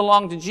that we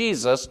belong to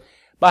Jesus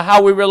by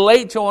how we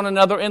relate to one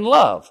another in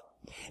love.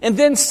 And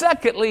then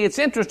secondly, it's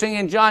interesting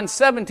in John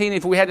 17,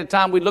 if we had the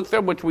time, we'd look there,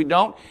 which we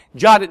don't.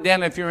 Jot it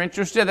down if you're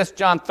interested. That's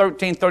John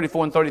 13,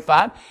 34 and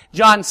 35.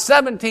 John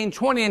 17,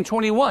 20 and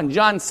 21.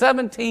 John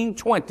 17,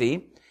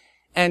 20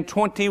 and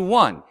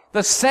 21.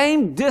 The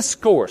same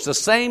discourse, the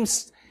same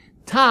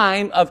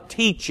time of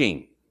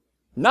teaching.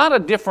 Not a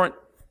different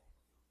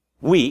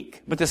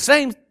week, but the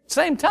same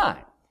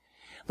time.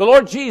 The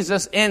Lord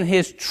Jesus, in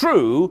His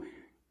true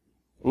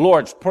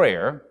Lord's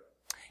Prayer,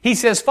 He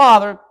says,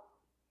 Father,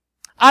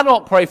 I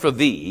don't pray for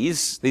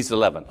these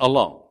 11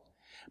 alone,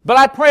 but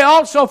I pray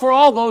also for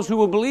all those who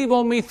will believe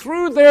on me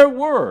through their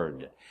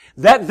word,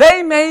 that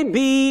they may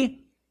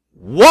be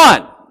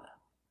one.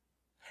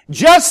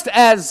 Just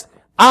as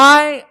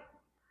I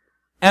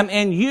am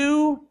in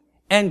you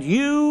and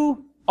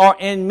you are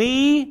in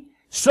me,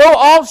 so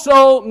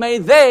also may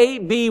they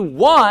be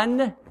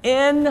one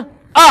in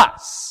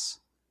us.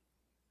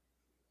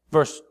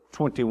 Verse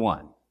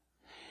 21.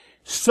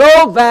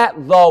 So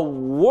that the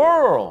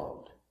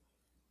world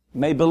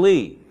may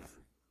believe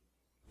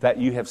that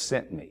you have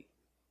sent me.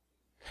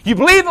 You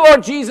believe the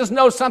Lord Jesus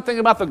knows something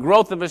about the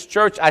growth of His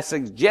church? I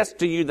suggest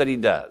to you that He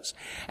does.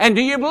 And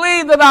do you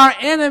believe that our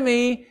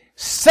enemy,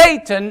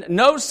 Satan,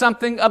 knows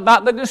something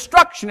about the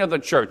destruction of the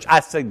church? I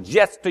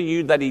suggest to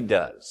you that he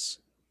does.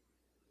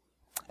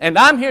 And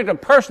I'm here to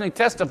personally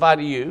testify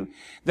to you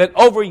that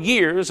over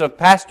years of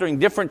pastoring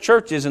different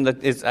churches, and I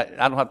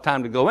don't have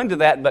time to go into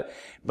that,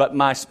 but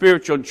my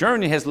spiritual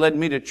journey has led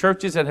me to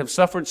churches that have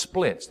suffered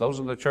splits. Those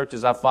are the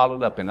churches I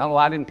followed up in.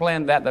 I didn't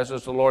plan that. That's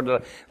just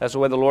that's the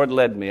way the Lord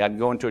led me. I'd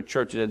go into a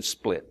church that had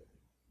split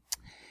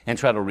and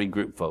try to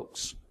regroup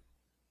folks.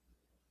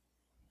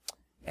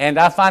 And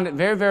I find it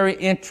very, very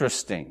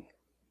interesting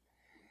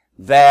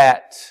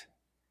that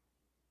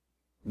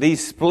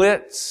these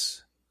splits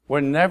were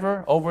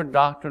never over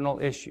doctrinal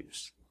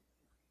issues.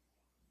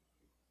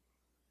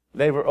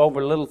 They were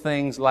over little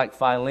things like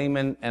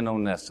Philemon and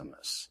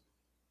Onesimus.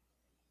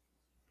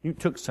 You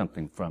took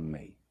something from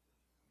me.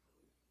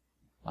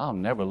 I'll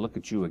never look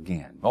at you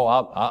again. Oh,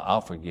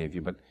 I'll forgive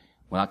you, but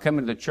when I come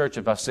into the church,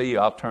 if I see you,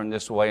 I'll turn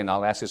this way and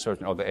I'll ask this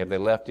person, have they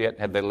left yet?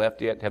 Have they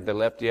left yet? Have they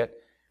left yet?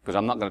 Because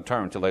I'm not going to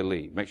turn until they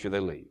leave. Make sure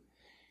they leave.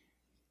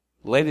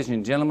 Ladies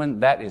and gentlemen,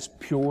 that is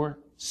pure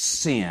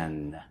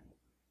sin.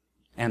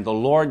 And the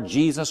Lord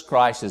Jesus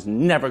Christ is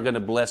never going to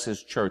bless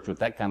His church with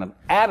that kind of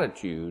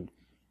attitude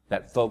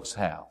that folks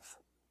have.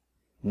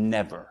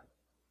 Never.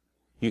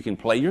 You can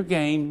play your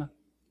game.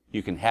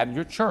 You can have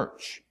your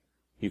church.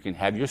 You can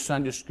have your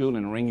Sunday school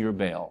and ring your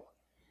bell.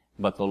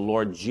 But the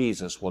Lord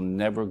Jesus will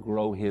never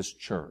grow His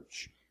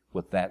church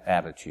with that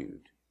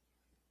attitude.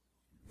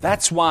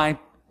 That's why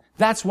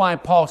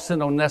Paul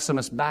sent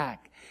Onesimus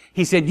back.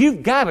 He said,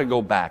 you've got to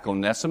go back,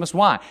 Onesimus.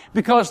 Why?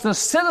 Because the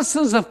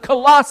citizens of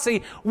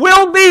Colossae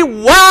will be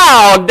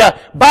wowed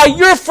by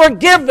your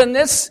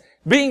forgiveness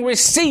being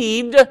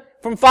received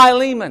from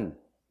Philemon.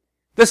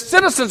 The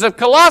citizens of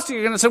Colossae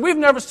are going to say, we've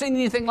never seen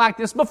anything like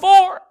this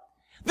before.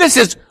 This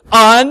is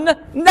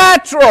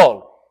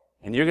unnatural.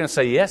 And you're going to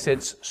say, yes,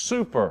 it's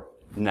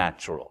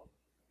supernatural.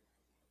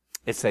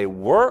 It's a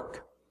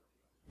work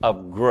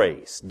of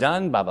grace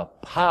done by the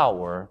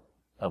power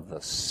of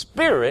the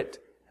Spirit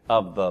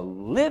of the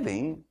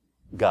living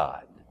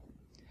God.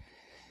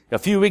 A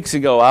few weeks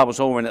ago, I was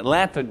over in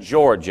Atlanta,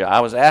 Georgia. I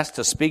was asked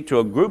to speak to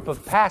a group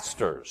of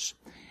pastors.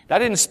 I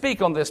didn't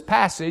speak on this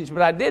passage,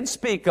 but I did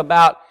speak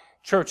about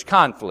church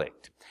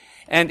conflict.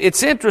 And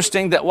it's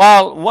interesting that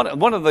while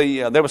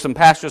there were some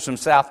pastors from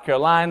South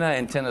Carolina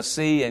and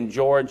Tennessee and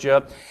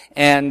Georgia,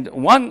 and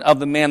one of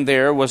the men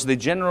there was the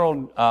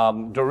general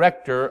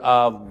director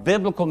of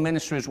Biblical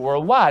Ministries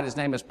Worldwide. His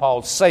name is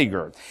Paul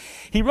Sager.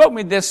 He wrote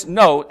me this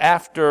note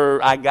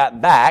after I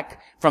got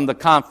back from the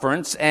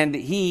conference, and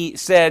he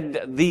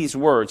said these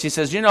words. He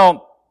says,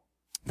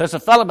 there's a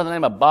fellow by the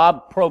name of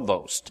Bob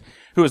Provost,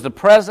 who is the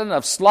president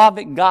of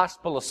Slavic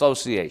Gospel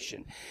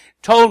Association,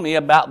 told me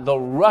about the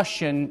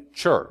Russian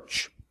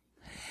church.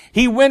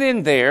 He went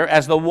in there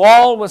as the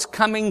wall was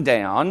coming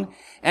down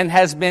and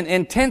has been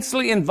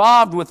intensely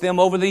involved with them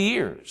over the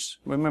years.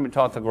 Remember we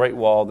talked the Great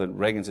Wall that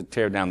Reagan said,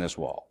 tear down this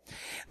wall.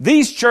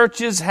 These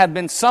churches have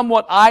been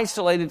somewhat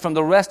isolated from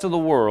the rest of the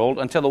world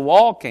until the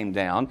wall came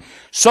down.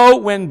 So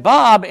when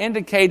Bob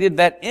indicated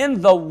that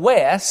in the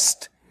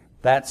West,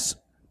 that's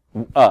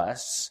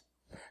us,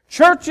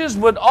 churches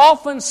would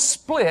often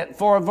split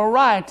for a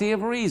variety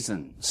of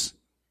reasons.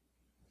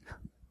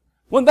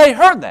 When they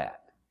heard that,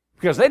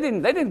 because they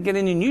didn't get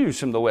any news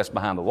from the West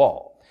behind the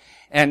wall,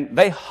 and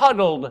they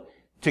huddled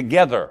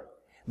together.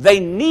 They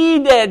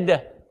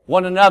needed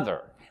one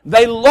another.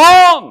 They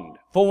longed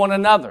for one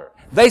another.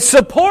 They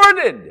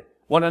supported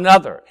one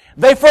another.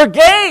 They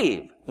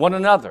forgave one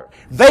another.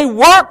 They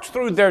worked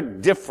through their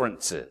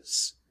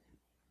differences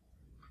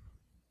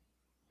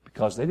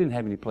because they didn't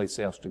have any place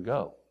else to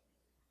go.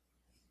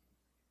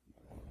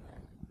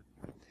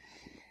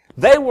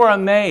 They were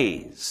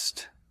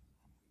amazed.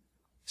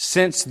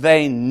 since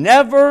they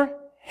never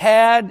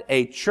had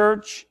a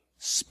church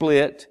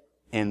split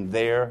in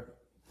their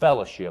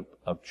fellowship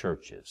of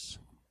churches.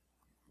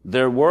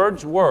 Their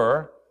words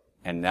were,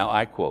 and now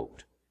I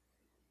quote,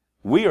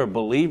 "We are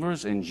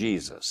believers in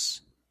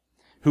Jesus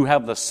who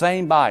have the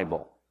same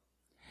Bible,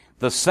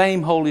 the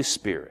same Holy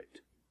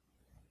Spirit.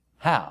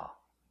 How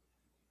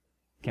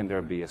can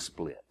there be a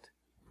split?"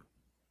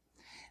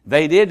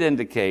 They did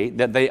indicate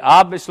that they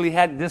obviously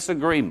had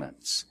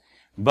disagreements,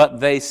 but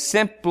they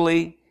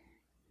simply,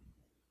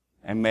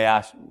 and may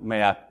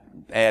I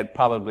add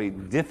probably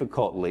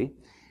difficultly,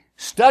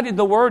 studied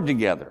the Word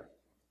together.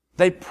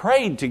 They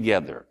prayed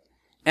together,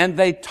 and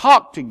they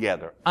talked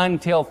together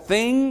until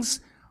things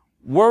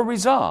were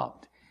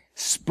resolved.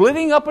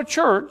 Splitting up a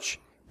church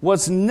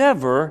was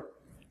never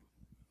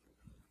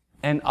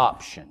an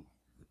option.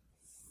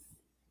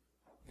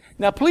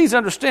 Now, please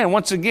understand,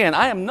 once again,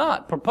 I am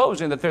not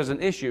proposing that there's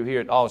an issue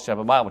here at Olive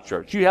Chapel Bible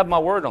Church. You have my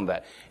word on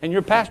that. And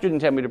your pastor didn't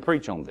tell me to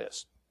preach on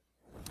this.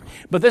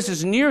 But this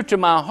is near to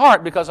my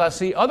heart because I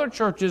see other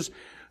churches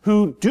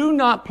who do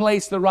not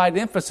place the right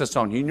emphasis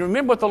on you. You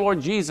remember what the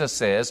Lord Jesus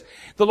says.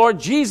 The Lord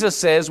Jesus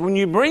says, when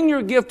you bring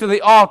your gift to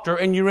the altar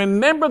and you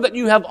remember that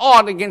you have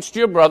aught against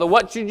your brother,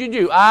 what should you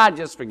do?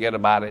 Just forget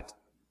about it.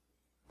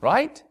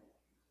 Right?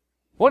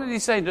 What did he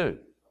say do?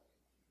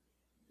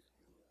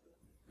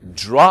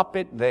 Drop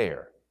it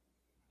there.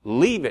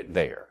 Leave it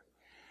there.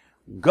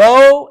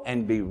 Go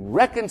and be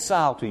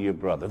reconciled to your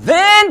brother.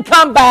 Then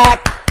come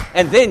back,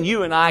 and then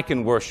you and I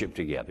can worship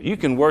together. You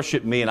can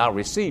worship me, and I'll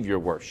receive your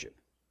worship.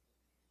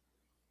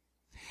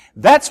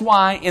 That's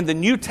why in the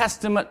New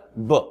Testament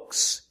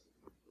books,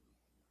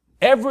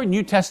 every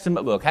New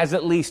Testament book has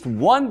at least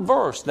one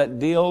verse that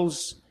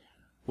deals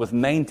with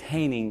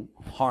maintaining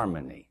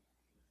harmony,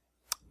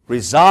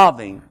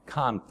 resolving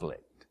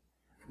conflict,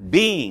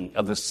 being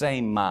of the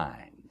same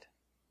mind.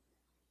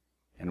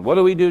 And what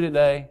do we do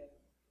today?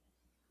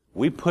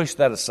 We push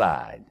that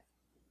aside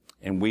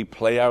and we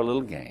play our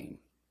little game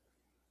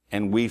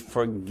and we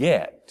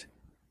forget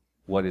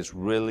what is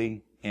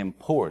really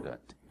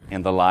important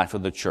in the life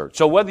of the church.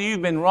 So whether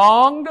you've been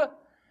wronged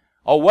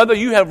or whether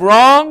you have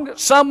wronged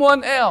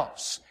someone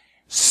else,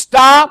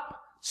 stop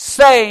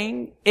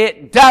saying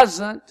it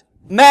doesn't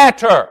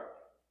matter.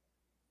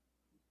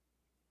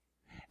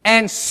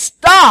 And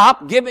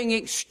stop giving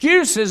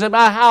excuses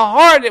about how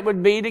hard it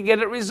would be to get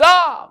it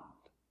resolved.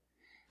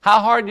 How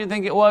hard do you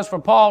think it was for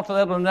Paul to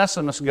let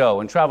Onesimus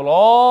go and travel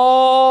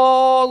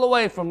all the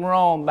way from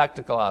Rome back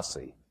to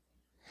Colossae?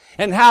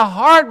 And how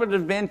hard would it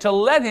have been to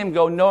let him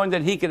go knowing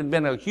that he could have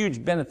been a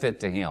huge benefit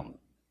to him?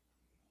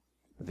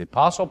 But the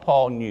Apostle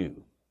Paul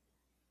knew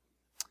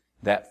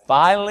that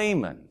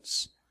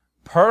Philemon's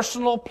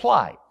personal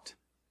plight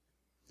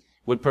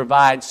would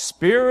provide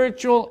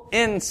spiritual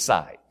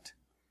insight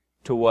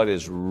to what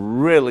is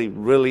really,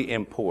 really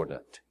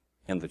important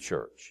in the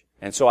church.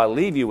 And so I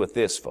leave you with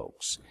this,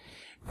 folks.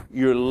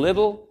 Your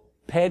little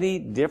petty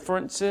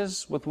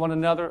differences with one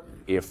another,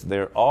 if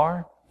there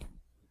are,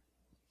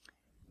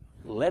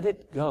 let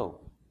it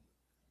go.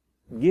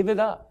 Give it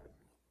up.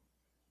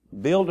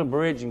 Build a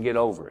bridge and get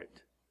over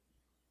it.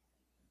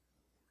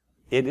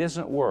 It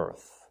isn't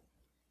worth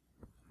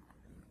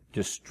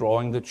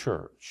destroying the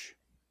church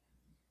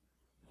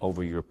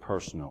over your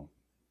personal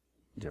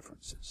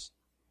differences.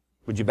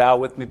 Would you bow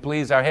with me,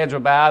 please? Our heads are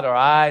bowed, our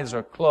eyes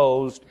are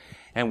closed,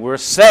 and we're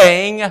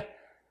saying,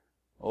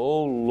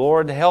 "Oh,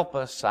 Lord, help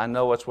us." I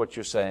know it's what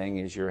you're saying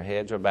is your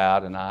heads are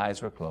bowed and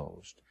eyes are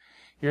closed.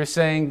 You're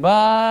saying,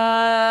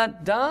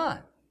 "But,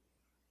 Don,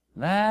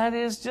 that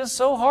is just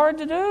so hard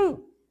to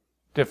do,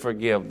 to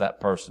forgive that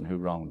person who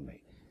wronged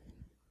me."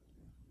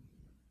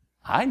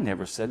 I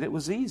never said it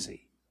was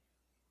easy.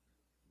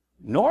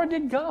 Nor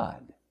did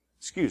God.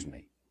 Excuse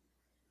me.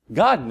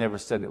 God never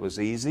said it was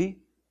easy,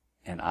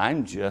 and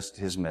I'm just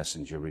His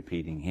messenger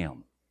repeating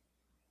Him.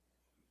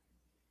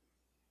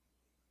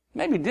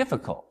 Maybe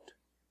difficult,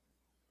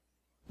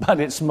 but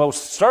it's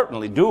most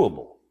certainly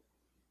doable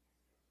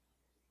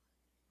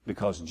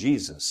because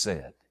Jesus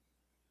said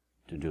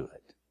to do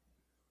it.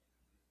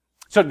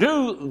 So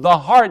do the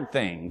hard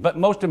thing, but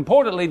most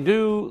importantly,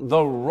 do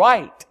the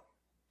right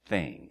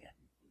thing.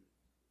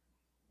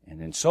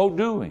 And in so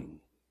doing,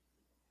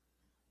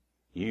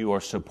 you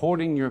are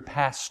supporting your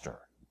pastor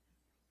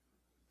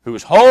who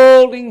is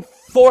holding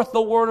forth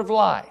the word of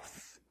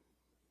life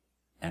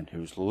and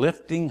who's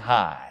lifting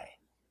high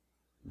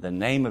the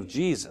name of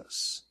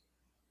Jesus.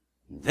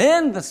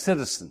 Then the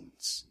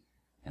citizens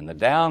in the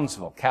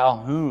Downsville,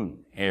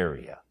 Calhoun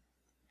area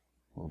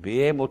will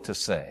be able to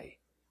say,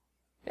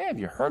 "Hey, have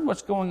you heard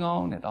what's going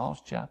on at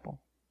All's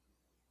Chapel?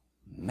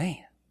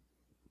 Man,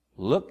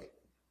 look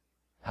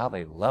how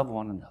they love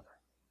one another."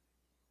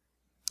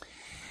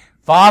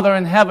 Father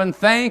in heaven,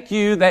 thank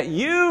you that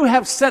you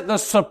have set the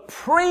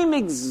supreme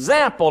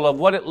example of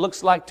what it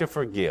looks like to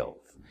forgive.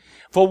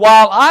 For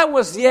while I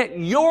was yet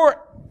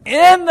your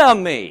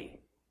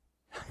enemy,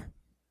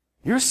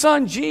 your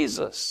son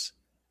Jesus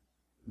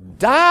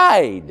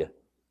died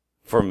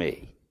for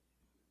me.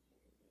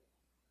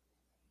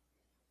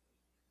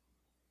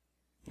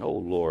 Oh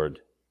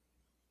Lord,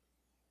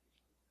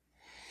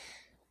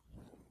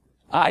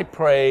 I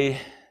pray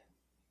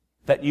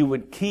that you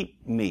would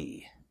keep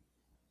me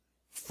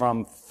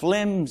from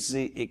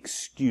flimsy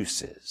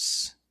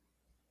excuses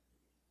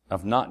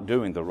of not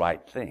doing the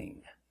right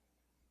thing.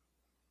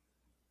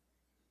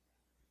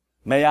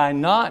 May I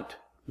not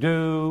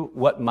do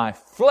what my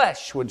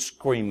flesh would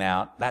scream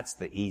out. That's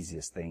the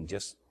easiest thing.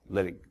 Just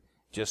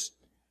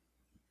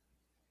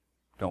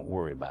don't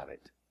worry about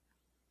it.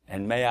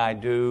 And may I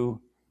do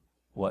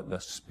what the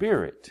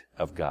Spirit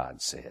of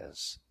God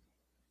says.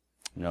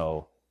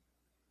 No,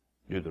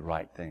 do the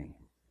right thing.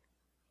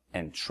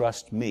 And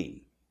trust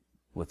me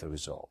with the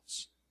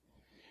results.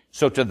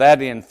 So to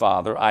that end,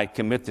 Father, I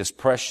commit this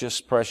precious,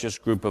 precious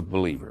group of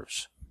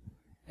believers.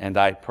 And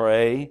I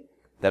pray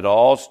that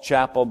All's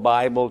Chapel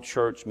Bible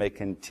Church may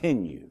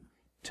continue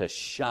to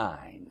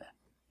shine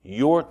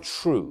your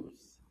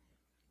truth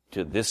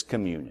to this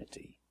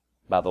community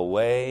by the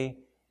way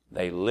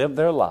they live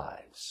their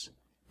lives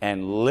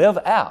and live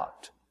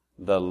out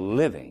the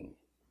living,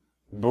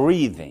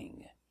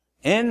 breathing,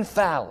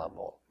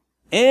 infallible,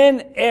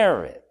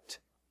 inerrant,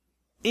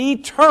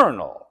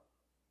 eternal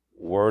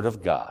Word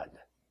of God.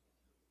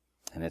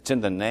 And it's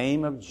in the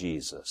name of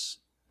Jesus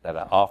that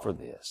I offer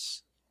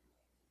this.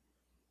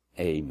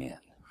 Amen.